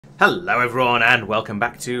Hello everyone and welcome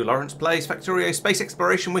back to Laurence Plays Factorio Space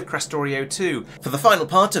Exploration with Krastorio² for the final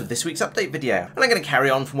part of this week's update video. And I'm going to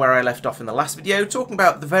carry on from where I left off in the last video, talking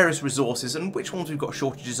about the various resources and which ones we've got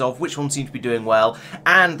shortages of, which ones seem to be doing well,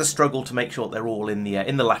 and the struggle to make sure they're all in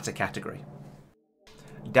the latter category.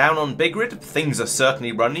 Down on Big Rid, things are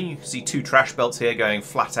certainly running. You can see two trash belts here going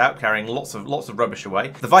flat out, carrying lots of rubbish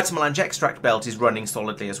away. The Vitamelange extract belt is running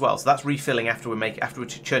solidly as well, so that's refilling after we're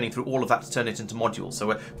churning through all of that to turn it into modules. So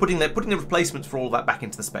we're putting the replacements for all of that back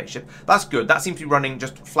into the spaceship. That's good. That seems to be running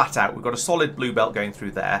just flat out. We've got a solid blue belt going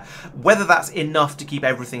through there. Whether that's enough to keep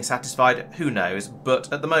everything satisfied, who knows?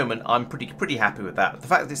 But at the moment, I'm pretty happy with that. The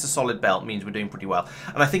fact that it's a solid belt means we're doing pretty well.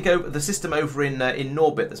 And I think the system over in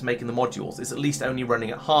Norbit that's making the modules is at least only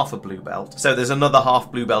running at half a blue belt, so there's another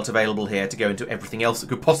half blue belt available here to go into everything else that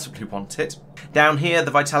could possibly want it. Down here,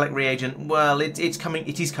 the Vitalic reagent, well, it is coming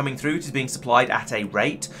through. It is being supplied at a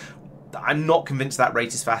rate. I'm not convinced that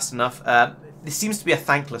rate is fast enough. This seems to be a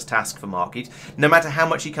thankless task for Marc. No matter how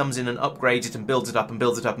much he comes in and upgrades it and builds it up and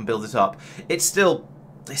builds it up and builds it up, it's still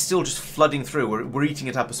just flooding through. We're eating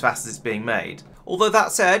it up as fast as it's being made. Although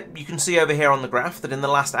that said, you can see over here on the graph that in the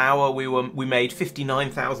last hour we made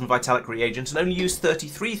 59,000 Vitalic reagents and only used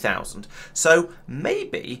 33,000. So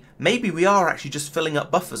maybe we are actually just filling up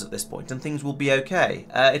buffers at this point and things will be okay.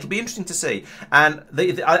 It'll be interesting to see. And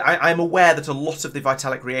I'm aware that a lot of the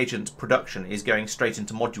Vitalic reagent production is going straight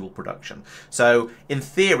into module production. So in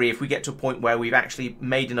theory, if we get to a point where we've actually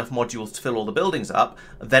made enough modules to fill all the buildings up,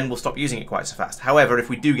 then we'll stop using it quite so fast. However, if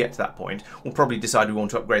we do get to that point, we'll probably decide we want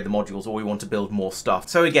to upgrade the modules or we want to build more stuff.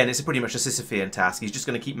 So again, it's pretty much a Sisyphean task. He's just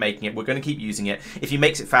going to keep making it. We're going to keep using it. If he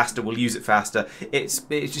makes it faster, we'll use it faster. It's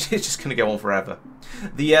just going to go on forever.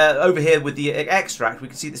 The over here with the extract, we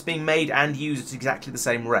can see that's being made and used at exactly the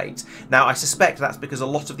same rate. Now, I suspect that's because a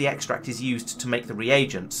lot of the extract is used to make the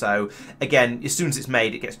reagent. So again, as soon as it's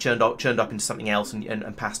made, it gets churned up into something else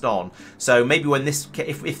and passed on. So maybe when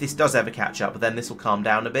if this does ever catch up, then this will calm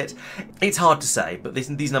down a bit. It's hard to say, but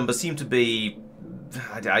these numbers seem to be.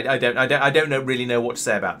 I don't really know what to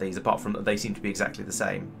say about these, apart from that they seem to be exactly the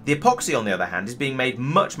same. The epoxy, on the other hand, is being made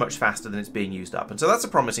much faster than it's being used up, and so that's a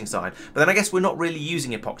promising sign. But then I guess we're not really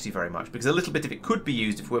using epoxy very much, because a little bit of it could be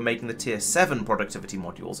used if we're making the Tier 7 productivity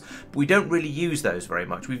modules, but we don't really use those very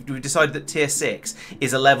much. We've decided that Tier 6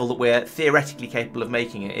 is a level that we're theoretically capable of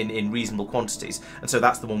making it in reasonable quantities, and so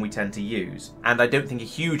that's the one we tend to use. And I don't think a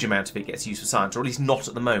huge amount of it gets used for science, or at least not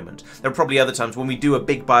at the moment. There are probably other times when we do a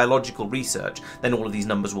big biological research, then all of these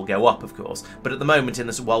numbers will go up, of course, but at the moment,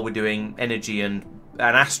 while we're doing energy and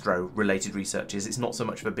astro-related researches, it's not so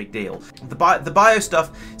much of a big deal. The bio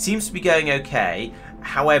stuff seems to be going okay.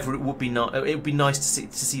 However, it would be nice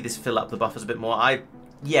to see this fill up the buffers a bit more.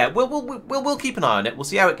 Yeah, we'll keep an eye on it. We'll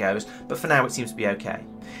see how it goes, but for now, it seems to be okay.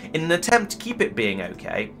 In an attempt to keep it being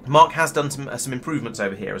okay, Marc has done some improvements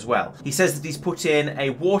over here as well. He says that he's put in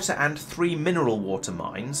a water and 3 mineral water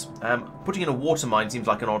mines. Putting in a water mine seems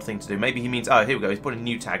like an odd thing to do. Maybe he means, oh, here we go, he's putting a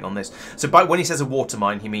new tag on this. So when he says a water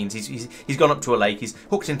mine, he means he's gone up to a lake, he's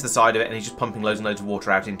hooked into the side of it, and he's just pumping loads and loads of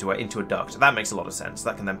water out into a duct. That makes a lot of sense.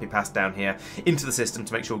 That can then be passed down here into the system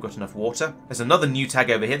to make sure we've got enough water. There's another new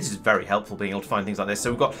tag over here. This is very helpful, being able to find things like this.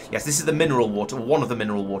 So we've got, yes, this is the mineral water, one of the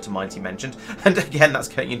mineral water mines he mentioned. And again,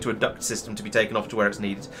 that's going into a duct system to be taken off to where it's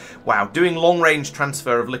needed. Wow, doing long-range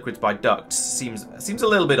transfer of liquids by ducts seems a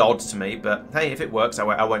little bit odd to me, but hey, if it works,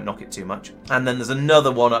 I won't knock it too much. And then there's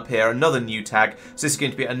another one up here, another new tag. So this is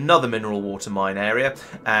going to be another mineral water mine area,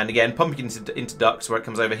 and again, pumping into ducts where it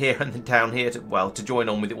comes over here and then down here to join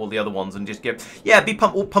on with all the other ones and just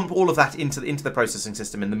pump all of that into the processing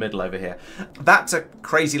system in the middle over here. That's a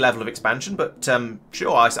crazy level of expansion, but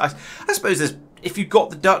sure, I suppose if you've got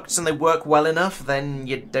the ducts and they work well enough, then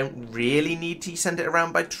you don't really need to send it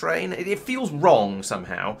around by train. It feels wrong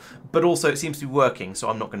somehow, but also it seems to be working, so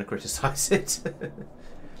I'm not going to criticise it.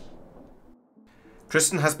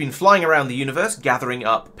 Tristan has been flying around the universe, gathering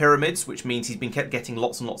up pyramids, which means he's been getting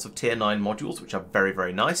lots and lots of Tier 9 modules, which are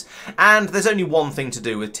very nice. And there's only one thing to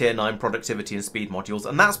do with Tier 9 productivity and speed modules,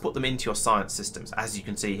 and that's put them into your science systems, as you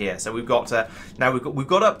can see here. So we've got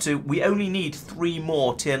up to, we only need 3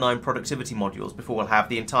 more Tier 9 productivity modules before we'll have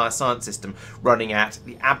the entire science system running at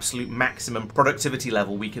the absolute maximum productivity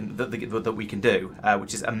level that we can do,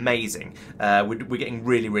 which is amazing. We're getting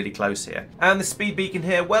really close here. And the speed beacon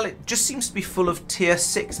here, well, it just seems to be full of Tier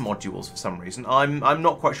 6 modules for some reason. I'm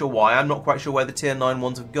not quite sure why. I'm not quite sure where the Tier 9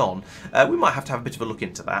 ones have gone. We might have to have a bit of a look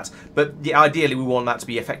into that. But yeah, ideally, we want that to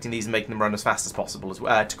be affecting these and making them run as fast as possible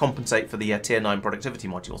to compensate for the Tier 9 productivity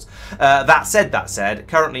modules. That said,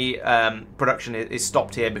 currently production is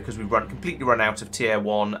stopped here because we've completely run out of Tier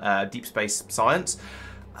 1 deep space science.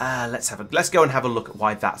 let's go and have a look at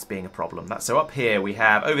why that's being a problem. So up here we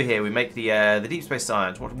have, over here we make the Deep Space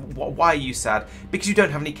Science. Why are you sad? Because you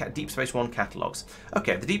don't have any Deep Space One catalogs.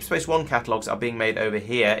 Okay, the Deep Space One catalogs are being made over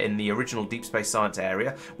here in the original Deep Space Science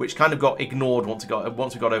area, which kind of got ignored once we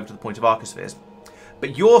got over to the point of Arcospheres.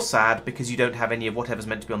 But you're sad because you don't have any of whatever's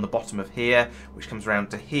meant to be on the bottom of here, which comes around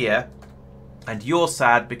to here. And you're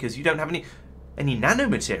sad because you don't have any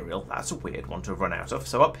nanomaterial. That's a weird one to have run out of.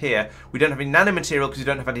 So up here, we don't have any nanomaterial because you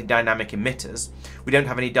don't have any dynamic emitters. We don't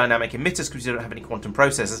have any dynamic emitters because you don't have any quantum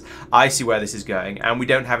processors. I see where this is going. And we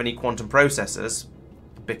don't have any quantum processors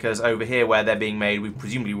because over here where they're being made, we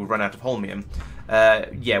presumably will run out of holmium.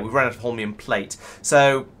 Yeah, we've run out of holmium plate.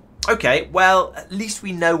 So okay, well, at least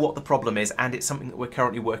we know what the problem is, and it's something that we're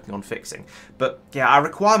currently working on fixing. But yeah, our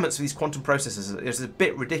requirements for these quantum processors is a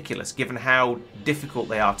bit ridiculous given how difficult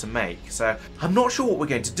they are to make. So I'm not sure what we're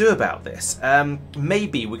going to do about this.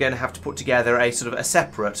 Maybe we're going to have to put together a sort of a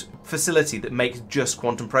separate facility that makes just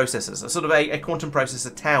quantum processors, a sort of a quantum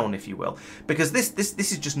processor town, if you will, because this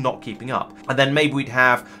is just not keeping up. And then maybe we'd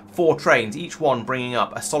have 4 trains, each one bringing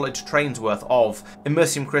up a solid train's worth of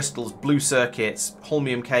immersium crystals, blue circuits,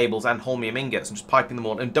 holmium cables, and holmium ingots, and just piping them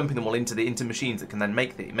all and dumping them all into machines that can then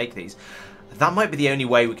make these. That might be the only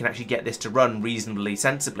way we can actually get this to run reasonably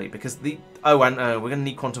sensibly, because we're going to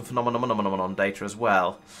need quantum phenomenon data as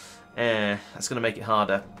well. That's going to make it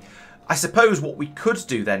harder. I suppose what we could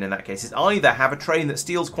do then in that case is either have a train that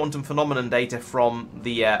steals quantum phenomenon data from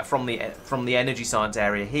the energy science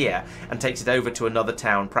area here and takes it over to another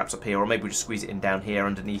town, perhaps up here, or maybe we just squeeze it in down here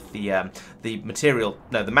underneath the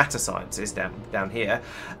matter sciences down here,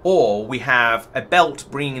 or we have a belt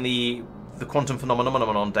bringing the quantum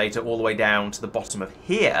phenomenon data all the way down to the bottom of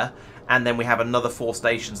here, and then we have another 4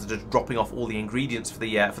 stations that are dropping off all the ingredients for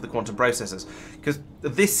the quantum processors. Because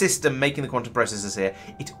this system making the quantum processors here,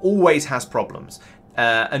 it always has problems.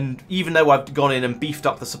 And even though I've gone in and beefed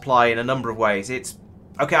up the supply in a number of ways, it's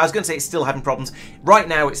okay. I was going to say it's still having problems. Right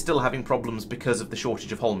now, it's still having problems because of the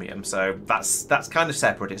shortage of holmium. So that's kind of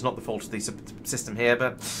separate. It's not the fault of the system here,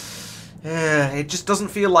 but it just doesn't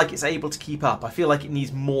feel like it's able to keep up. I feel like it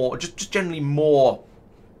needs more, just generally more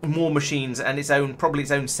machines and probably its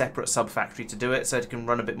own separate sub-factory to do it so it can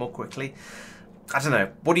run a bit more quickly. I don't know.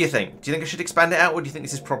 What do you think? Do you think I should expand it out, or do you think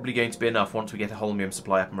this is probably going to be enough once we get a holmium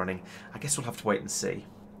supply up and running? I guess we'll have to wait and see.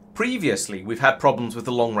 Previously, we've had problems with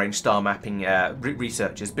the long-range star mapping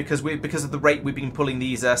researches because of the rate we've been pulling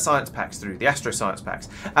these science packs through, the astro science packs,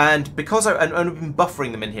 and we've been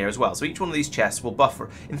buffering them in here as well. So each one of these chests will buffer,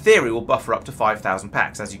 in theory, will buffer up to 5,000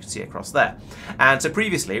 packs, as you can see across there. And so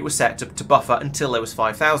previously, it was set to buffer until there was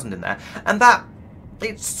 5,000 in there, and that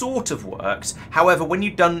it sort of works. However, when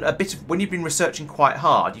you've been researching quite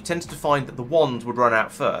hard, you tended to find that the ones would run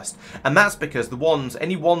out first, and that's because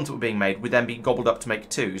any ones that were being made would then be gobbled up to make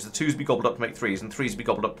 2s, the 2s would be gobbled up to make 3s, and 3s would be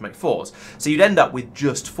gobbled up to make 4s. So you'd end up with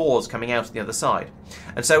just 4s coming out on the other side,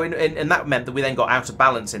 and so and that meant that we then got out of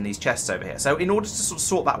balance in these chests over here. So in order to sort of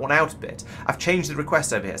sort that one out a bit, I've changed the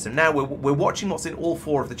request over here. So now we're watching what's in all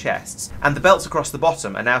 4 of the chests, and the belts across the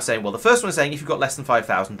bottom are now saying, well, the first one is saying if you've got less than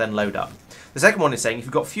 5,000, then load up. The second one is saying if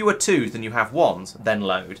you've got fewer 2s than you have 1s, then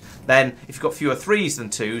load. Then if you've got fewer 3s than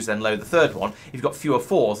 2s, then load the third one. If you've got fewer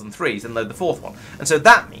 4s than 3s, then load the fourth one. And so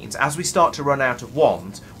that means as we start to run out of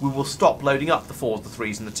 1s, we will stop loading up the 4s, the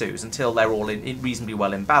 3s and the 2s until they're all in reasonably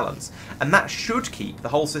well in balance. And that should keep the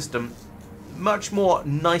whole system much more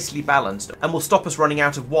nicely balanced and will stop us running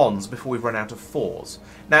out of 1s before we run out of 4s.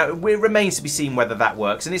 Now, it remains to be seen whether that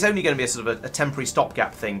works, and it's only going to be a sort of a temporary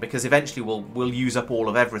stopgap thing, because eventually we'll use up all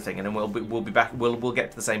of everything, and then we'll be back. We'll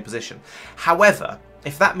get to the same position. However,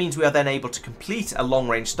 if that means we are then able to complete a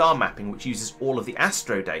long-range star mapping which uses all of the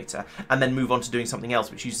astro data, and then move on to doing something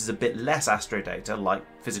else which uses a bit less astro data, like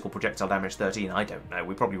physical projectile damage 13, I don't know,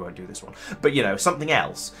 we probably won't do this one, but you know, something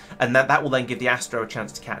else, and that will then give the astro a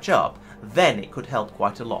chance to catch up, then it could help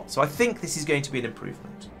quite a lot. So I think this is going to be an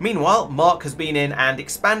improvement. Meanwhile, Marc has been in and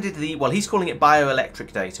expanded well, he's calling it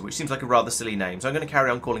bioelectric data, which seems like a rather silly name, so I'm going to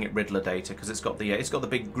carry on calling it Riddler data, because it's got the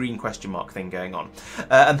big green question mark thing going on.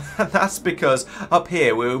 And that's because up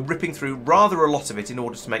here we're ripping through rather a lot of it in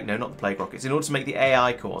order to make, no, not the plague rockets, in order to make the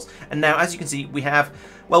AI cores. And now, as you can see, we have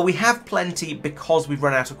plenty because we've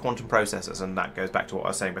run out of quantum processors, and that goes back to what I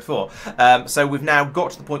was saying before. So we've now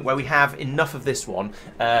got to the point where we have enough of this one.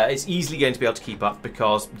 It's easily going to be able to keep up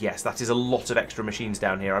because, yes, that is a lot of extra machines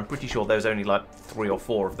down here. I'm pretty sure there's only like 3 or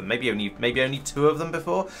 4 of them, maybe only 2 of them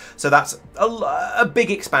before. So that's a big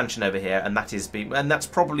expansion over here, and that's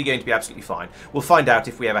probably going to be absolutely fine. We'll find out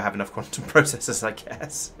if we ever have enough quantum processors, I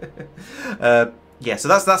guess. Yeah, so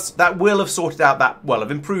that will have sorted out that, well,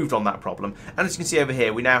 have improved on that problem. And as you can see over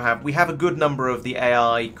here, we have a good number of the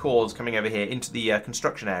AI cores coming over here into the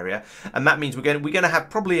construction area, and that means we're going to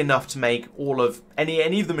have probably enough to make all of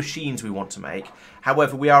any of the machines we want to make.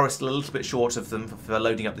 However, we are still a little bit short of them for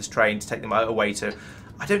loading up this train to take them away to.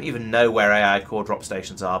 I don't even know where AI core drop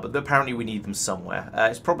stations are, but apparently we need them somewhere.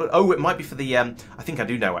 It's probably, oh, it might be for the, I think I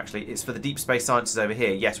do know actually, it's for the Deep Space Sciences over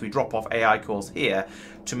here. Yes, we drop off AI cores here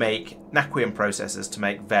to make Naquium processors to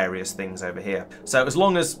make various things over here. So as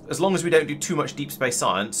long as we don't do too much Deep Space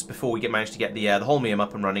Science before we manage to get the Holmium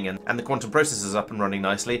up and running and the quantum processors up and running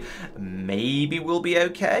nicely, maybe we'll be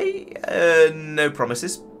okay. No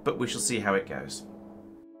promises, but we shall see how it goes.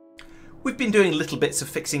 We've been doing little bits of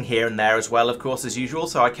fixing here and there as well, of course, as usual.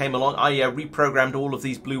 So I came along, I reprogrammed all of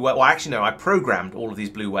these blue, well, actually no, I programmed all of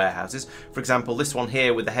these blue warehouses. For example, this one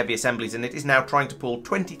here with the heavy assemblies in it is now trying to pull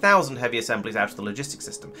 20,000 heavy assemblies out of the logistics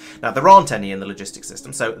system. Now, there aren't any in the logistics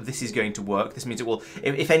system, so this is going to work. This means it will,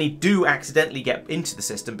 if any do accidentally get into the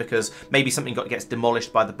system because maybe something gets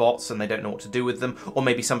demolished by the bots and they don't know what to do with them, or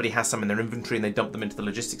maybe somebody has some in their inventory and they dump them into the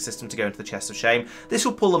logistics system to go into the chests of shame, this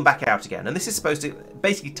will pull them back out again. And this is supposed to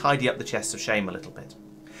basically tidy up the chests of shame a little bit.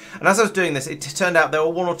 And as I was doing this, it turned out there were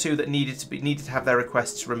one or two that needed to have their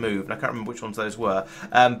requests removed. And I can't remember which ones those were,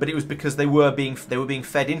 but it was because they were being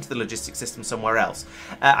fed into the logistics system somewhere else.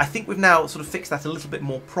 I think we've now sort of fixed that a little bit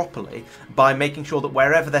more properly by making sure that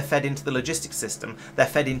wherever they're fed into the logistics system, they're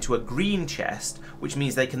fed into a green chest, which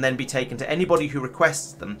means they can then be taken to anybody who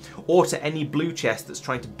requests them, or to any blue chest that's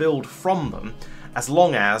trying to build from them, as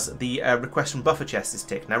long as the request from buffer chest is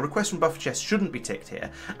ticked. Now, request from buffer chest shouldn't be ticked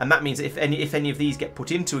here, and that means that if any of these get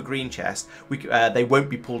put into a green chest, they won't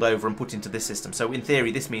be pulled over and put into this system. So in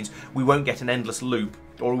theory, this means we won't get an endless loop,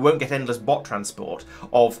 or we won't get endless bot transport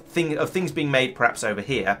of things being made perhaps over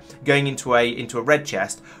here, going into a red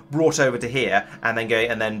chest, brought over to here, and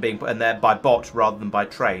then being by bot rather than by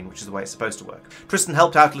train, which is the way it's supposed to work. Tristan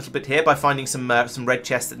helped out a little bit here by finding some red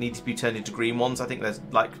chests that needed to be turned into green ones. I think there's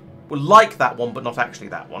like that one, but not actually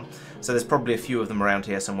that one. So there's probably a few of them around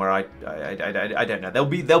here somewhere. I don't know.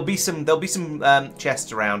 There'll be some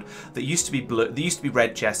chests around that used to be blue. They used to be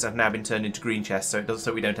red chests and have now been turned into green chests,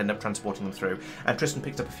 so we don't end up transporting them through. And Tristan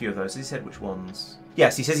picked up a few of those. He said which ones?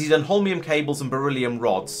 Yes, he says he's done holmium cables and beryllium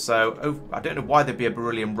rods. So I don't know why there'd be a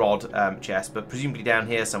beryllium rod chest, but presumably down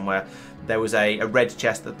here somewhere there was a red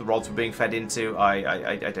chest that the rods were being fed into.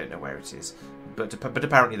 I don't know where it is. But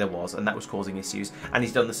apparently there was, and that was causing issues. And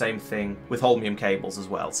he's done the same thing with holmium cables as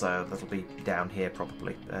well, so that'll be down here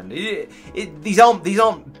probably. And these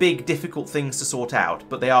aren't big, difficult things to sort out,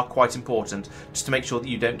 but they are quite important just to make sure that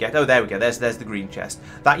you don't get. Oh, there we go. There's the green chest.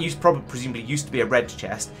 That presumably used to be a red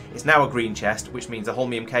chest. It's now a green chest, which means the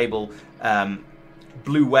holmium cable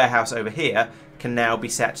blue warehouse over here can now be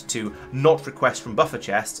set to not request from buffer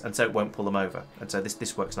chests, and so it won't pull them over. And so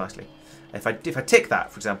this works nicely. If I tick that,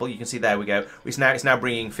 for example, you can see there we go. It's now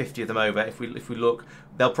bringing 50 of them over. If we look,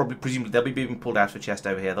 presumably they'll be being pulled out of a chest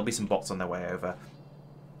over here. There'll be some bots on their way over.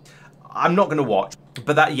 I'm not going to watch,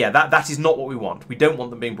 but that is not what we want. We don't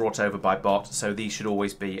want them being brought over by bot, so these should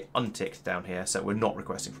always be unticked down here, so we're not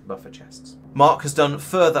requesting from buffer chests. Marc has done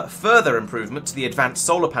further improvement to the advanced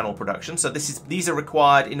solar panel production, so these are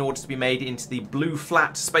required in order to be made into the blue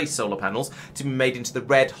flat space solar panels, to be made into the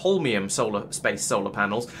red holmium space solar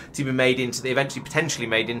panels, to be made into the potentially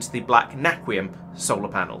made into the black naquium solar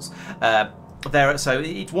panels. So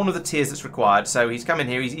it's one of the tiers that's required. So he's come in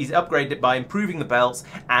here, he's upgraded it by improving the belts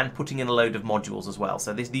and putting in a load of modules as well.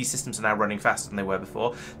 So these systems are now running faster than they were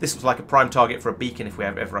before. This was like a prime target for a beacon if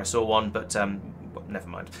ever I saw one, but never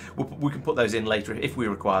mind. We can put those in later if we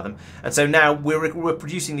require them. And so now we're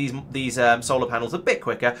producing these solar panels a bit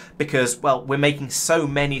quicker because, well, we're making so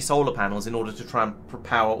many solar panels in order to try and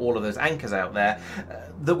power all of those anchors out there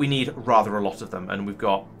that we need rather a lot of them, and we've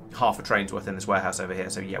got half a train's worth in this warehouse over here.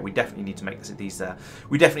 So yeah, we definitely need to make these.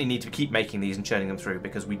 We definitely need to keep making these and churning them through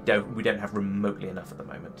because we don't have remotely enough at the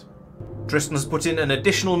moment. Tristan has put in an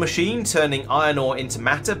additional machine turning iron ore into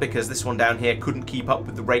matter because this one down here couldn't keep up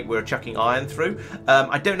with the rate we were chucking iron through.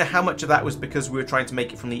 I don't know how much of that was because we were trying to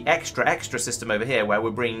make it from the extra system over here where we're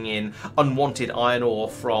bringing in unwanted iron ore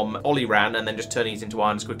from Oliran and then just turning it into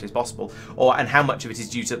iron as quickly as possible, and how much of it is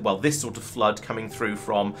due to, well, this sort of flood coming through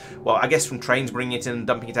from, well, I guess from trains bringing it in and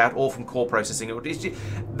dumping it out, or from core processing.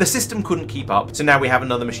 The system couldn't keep up, so now we have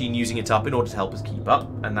another machine using it up in order to help us keep up,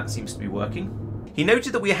 and that seems to be working. He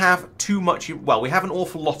noted that we have too much, well, we have an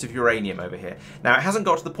awful lot of uranium over here. Now, it hasn't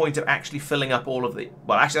got to the point of actually filling up all of the,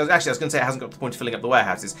 well, actually I was going to say it hasn't got to the point of filling up the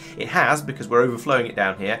warehouses. It has, because we're overflowing it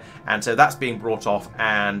down here, and so that's being brought off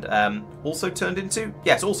and also turned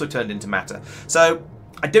into matter. So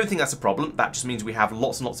I don't think that's a problem. That just means we have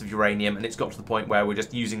lots and lots of uranium, and it's got to the point where we're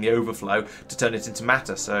just using the overflow to turn it into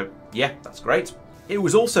matter. So yeah, that's great. It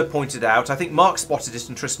was also pointed out, I think Marc spotted it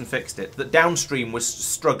and Tristan fixed it, that downstream was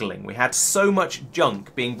struggling. We had so much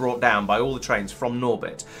junk being brought down by all the trains from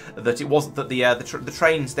Norbit that it wasn't that the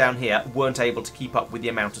trains down here weren't able to keep up with the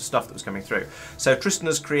amount of stuff that was coming through. So Tristan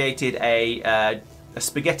has created a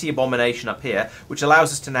spaghetti abomination up here, which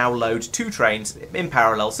allows us to now load 2 trains in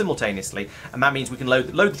parallel simultaneously, and that means we can load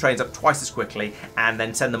the trains up twice as quickly and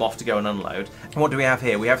then send them off to go and unload. And what do we have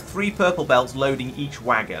here? We have 3 purple belts loading each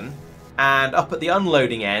wagon, and up at the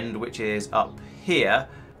unloading end, which is up here,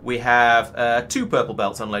 we have 2 purple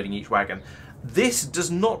belts unloading each wagon. This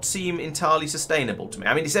does not seem entirely sustainable to me.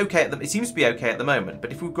 I mean, it's okay it seems to be okay at the moment,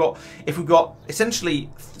 but if we've got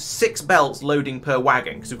essentially 6 belts loading per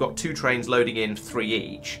wagon, because we've got 2 trains loading in 3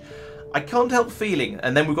 each, I can't help feeling,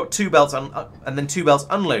 and then we've got 2 belts and then 2 belts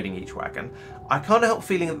unloading each wagon. I can't help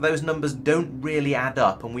feeling that those numbers don't really add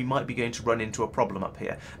up, and we might be going to run into a problem up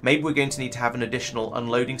here. Maybe we're going to need to have an additional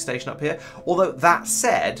unloading station up here. Although that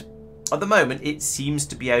said, at the moment it seems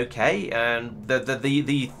to be okay, and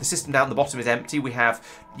the system down at the bottom is empty. We have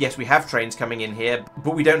trains coming in here,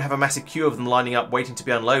 but we don't have a massive queue of them lining up waiting to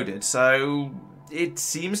be unloaded. So it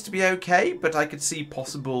seems to be okay, but I could see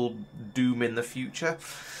possible doom in the future.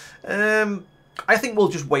 I think we'll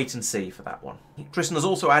just wait and see for that one. Tristan has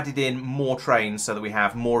also added in more trains so that we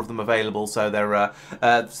have more of them available. So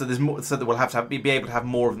there's more, so that we'll be able to have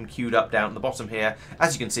more of them queued up down at the bottom here.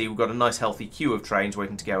 As you can see, we've got a nice healthy queue of trains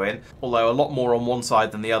waiting to go in, although a lot more on one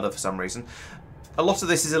side than the other for some reason. A lot of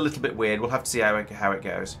this is a little bit weird. We'll have to see how it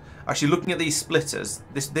goes. Actually, looking at these splitters,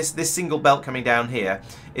 this single belt coming down here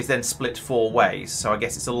is then split 4 ways. So I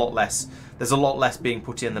guess it's a lot less. There's a lot less being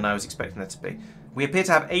put in than I was expecting there to be. We appear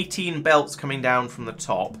to have 18 belts coming down from the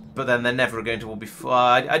top, but then they're never going to all be full.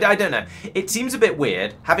 I don't know. It seems a bit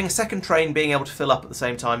weird. Having a second train being able to fill up at the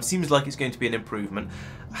same time seems like it's going to be an improvement.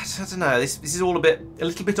 I don't know. This is all a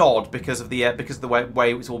little bit odd because of the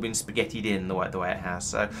way it's all been spaghettied in the way it has.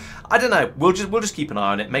 So I don't know. We'll just keep an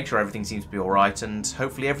eye on it, make sure everything seems to be all right, and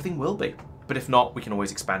hopefully everything will be. But if not, we can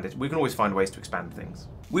always expand it. We can always find ways to expand things.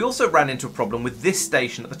 We also ran into a problem with this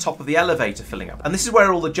station at the top of the elevator filling up. And this is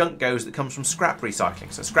where all the junk goes that comes from scrap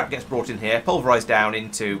recycling. So scrap gets brought in here, pulverised down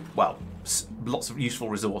into, well, lots of useful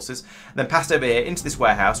resources, then passed over here into this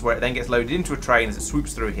warehouse where it then gets loaded into a train as it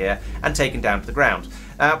swoops through here and taken down to the ground.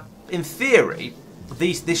 Now, in theory,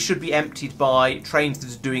 this should be emptied by trains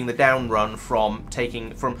that are doing the down run from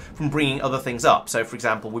bringing other things up. So, for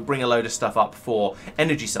example, we bring a load of stuff up for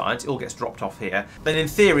energy science, it all gets dropped off here. Then, in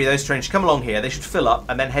theory, those trains should come along here, they should fill up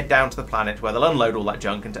and then head down to the planet where they'll unload all that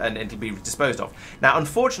junk and it'll be disposed of. Now,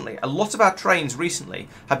 unfortunately, a lot of our trains recently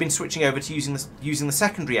have been switching over to using the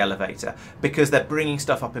secondary elevator because they're bringing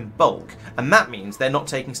stuff up in bulk, and that means they're not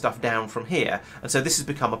taking stuff down from here, and so this has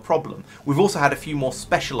become a problem. We've also had a few more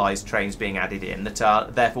specialised trains being added in that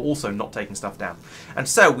are therefore also not taking stuff down. And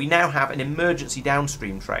so we now have an emergency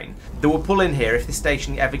downstream train that will pull in here if the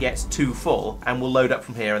station ever gets too full, and we'll load up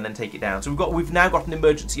from here and then take it down. So we've now got an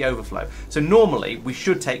emergency overflow. So normally we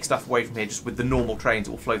should take stuff away from here just with the normal trains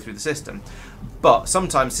that will flow through the system. But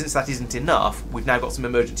sometimes, since that isn't enough, we've now got some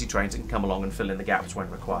emergency trains that can come along and fill in the gaps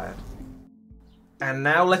when required. And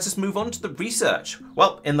now let us move on to the research.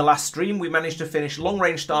 Well, in the last stream we managed to finish Long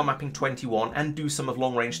Range Star Mapping 21 and do some of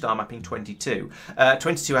Long Range Star Mapping 22.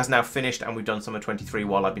 22 has now finished, and we've done some of 23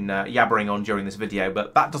 while I've been yabbering on during this video,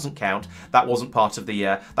 but that doesn't count. That wasn't part of the,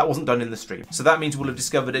 that wasn't done in the stream. So that means we'll have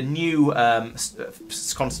discovered a new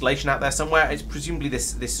constellation out there somewhere. It's presumably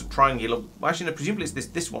this triangular, well, actually no, presumably it's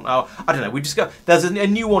this one. Oh, I don't know, we discovered, there's a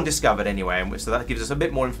new one discovered anyway, so that gives us a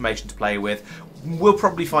bit more information to play with. We'll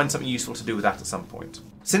probably find something useful to do with that at some point.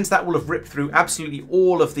 Since that will have ripped through absolutely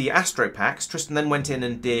all of the astro packs, Tristan then went in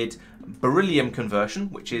and did beryllium conversion,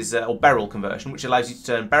 which is or beryl conversion, which allows you to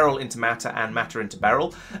turn beryl into matter and matter into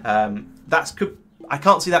beryl. I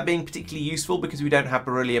can't see that being particularly useful because we don't have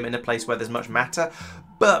beryllium in a place where there's much matter,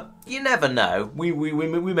 but you never know. We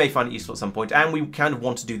may find it useful at some point, and we kind of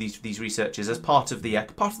want to do these researches as part of the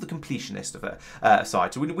completionist of the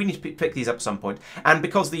side. So we need to pick these up at some point. And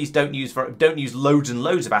because these don't use loads and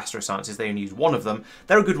loads of astrosciences, they only use one of them.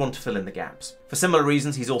 They're a good one to fill in the gaps. For similar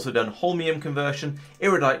reasons, he's also done holmium conversion,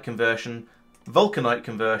 iridite conversion, vulcanite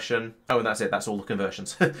conversion. Oh, and that's it. That's all the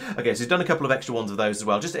conversions. Okay, so he's done a couple of extra ones of those as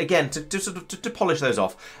well. Just again to polish those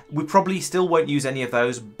off. We probably still won't use any of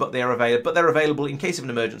those, but they're available. But they're available in case of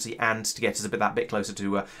an emergency and to get us that bit closer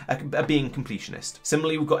to being completionist.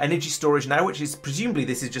 Similarly, we've got energy storage now, which is presumably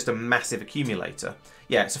this is just a massive accumulator.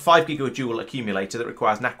 Yeah, it's a 5 gigajoule accumulator that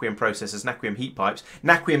requires naquium processors, naquium heat pipes,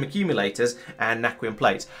 naquium accumulators, and naquium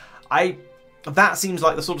plates. that seems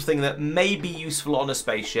like the sort of thing that may be useful on a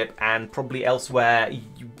spaceship, and probably elsewhere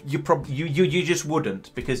you just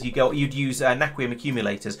wouldn't, because you'd use naquium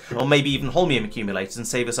accumulators, or maybe even holmium accumulators, and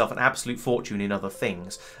save yourself an absolute fortune in other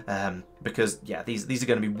things. Because yeah, these are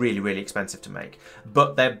going to be really, really expensive to make,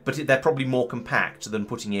 but they're probably more compact than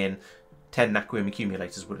putting in 10 naquium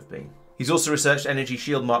accumulators would have been. He's also researched Energy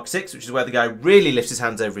Shield Mark 6, which is where the guy really lifts his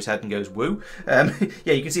hands over his head and goes woo. Yeah,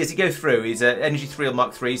 you can see as he goes through, he's Energy Shield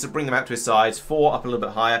Mark 3, so bring them out to his sides. 4 up a little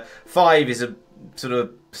bit higher. 5 is a sort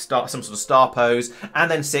of some sort of star pose, and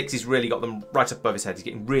then 6 he's really got them right up above his head. He's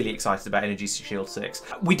getting really excited about Energy Shield 6.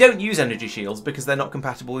 We don't use energy shields because they're not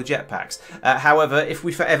compatible with jetpacks. However, if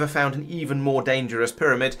we ever found an even more dangerous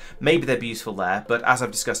pyramid, maybe they'd be useful there, but as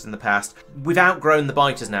I've discussed in the past, we've outgrown the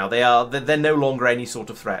biters now. They're no longer any sort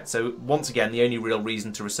of threat. So once again, the only real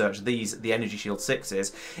reason to research the Energy Shield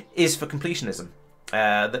 6s is for completionism.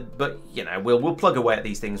 But you know, we'll plug away at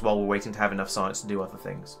these things while we're waiting to have enough science to do other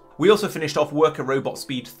things. We also finished off Worker Robot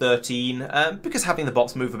Speed 13, because having the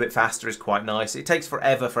bots move a bit faster is quite nice. It takes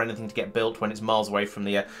forever for anything to get built when it's miles away from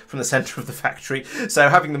the centre of the factory, so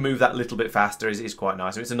having them move that little bit faster is quite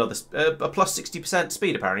nice. It's another a plus 60%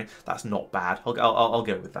 speed apparently. That's not bad. I'll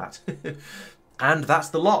go with that. And that's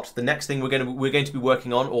the lot. The next thing we're going to be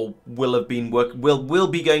working on, or will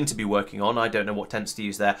be going to be working on, I don't know what tense to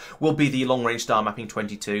use there, will be the Long Range Star Mapping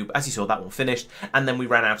 22. As you saw, that one finished, and then we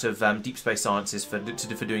ran out of Deep Space Sciences for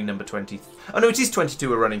doing number 20. Oh no, it is 22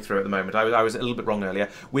 we're running through at the moment. I was a little bit wrong earlier.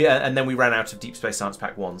 And then we ran out of Deep Space Science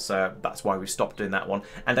Pack 1, so that's why we stopped doing that one.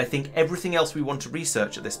 And I think everything else we want to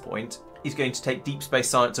research at this point is going to take Deep Space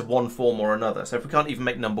Science of one form or another. So if we can't even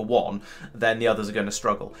make number 1, then the others are going to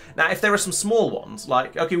struggle. Now, if there are some small ones,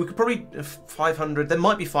 like, okay, we could probably 500. There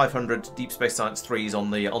might be 500 Deep Space Science 3s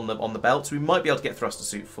on the belt. So we might be able to get Thruster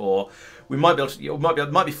Suit 4. We might be able to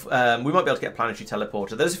get Planetary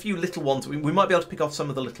Teleporter. There's a few little ones. We might be able to pick off some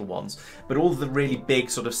of the little ones, but all the really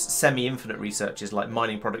big sort of semi-infinite researches like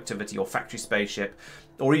Mining Productivity or Factory Spaceship,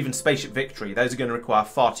 or even Spaceship Victory, those are going to require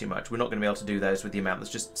far too much. We're not going to be able to do those with the amount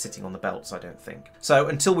that's just sitting on the belts, I don't think. So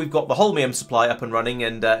until we've got the holmium supply up and running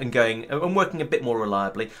and going and working a bit more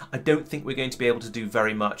reliably, I don't think we're going to be able to do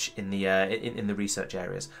very much in the research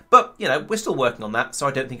areas. But you know, we're still working on that, so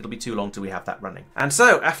I don't think it'll be too long till we have that running. And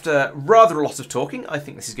so after rather a lot of talking, I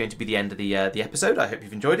think this is going to be the end of the episode. I hope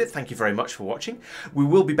you've enjoyed it. Thank you very much for watching. We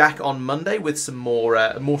will be back on Monday with some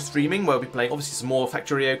more streaming, where we'll be playing obviously some more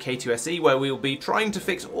Factorio K2SE, where we will be trying to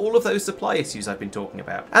fix all of those supply issues I've been talking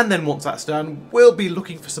about. And then once that's done, we'll be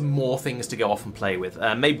looking for some more things to go off and play with.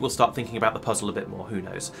 Maybe we'll start thinking about the puzzle a bit more, who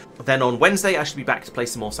knows. Then on Wednesday I should be back to play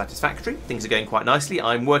some more Satisfactory. Things are going quite nicely.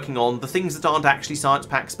 I'm working on the things that aren't actually science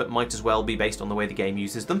packs but might as well be based on the way the game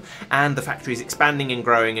uses them. And the factory is expanding and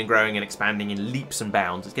growing and growing and expanding in leaps and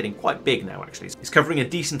bounds. It's getting quite big now actually. It's covering a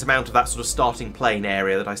decent amount of that sort of starting plane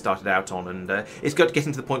area that I started out on, and it's got to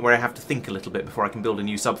getting to the point where I have to think a little bit before I can build a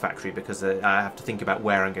new sub-factory, because I have to think about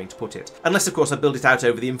where I'm going to put it. Unless of course I build it out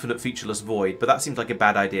over the infinite featureless void, but that seems like a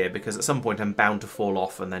bad idea because at some point I'm bound to fall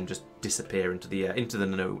off and then just disappear into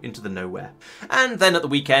the nowhere. And then at the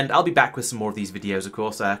weekend I'll be back with some more of these videos, of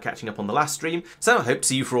course, catching up on the last stream. So I hope to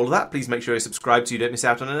see you for all of that. Please make sure you subscribe so you don't miss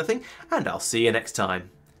out on anything, and I'll see you next time.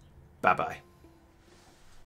 Bye bye.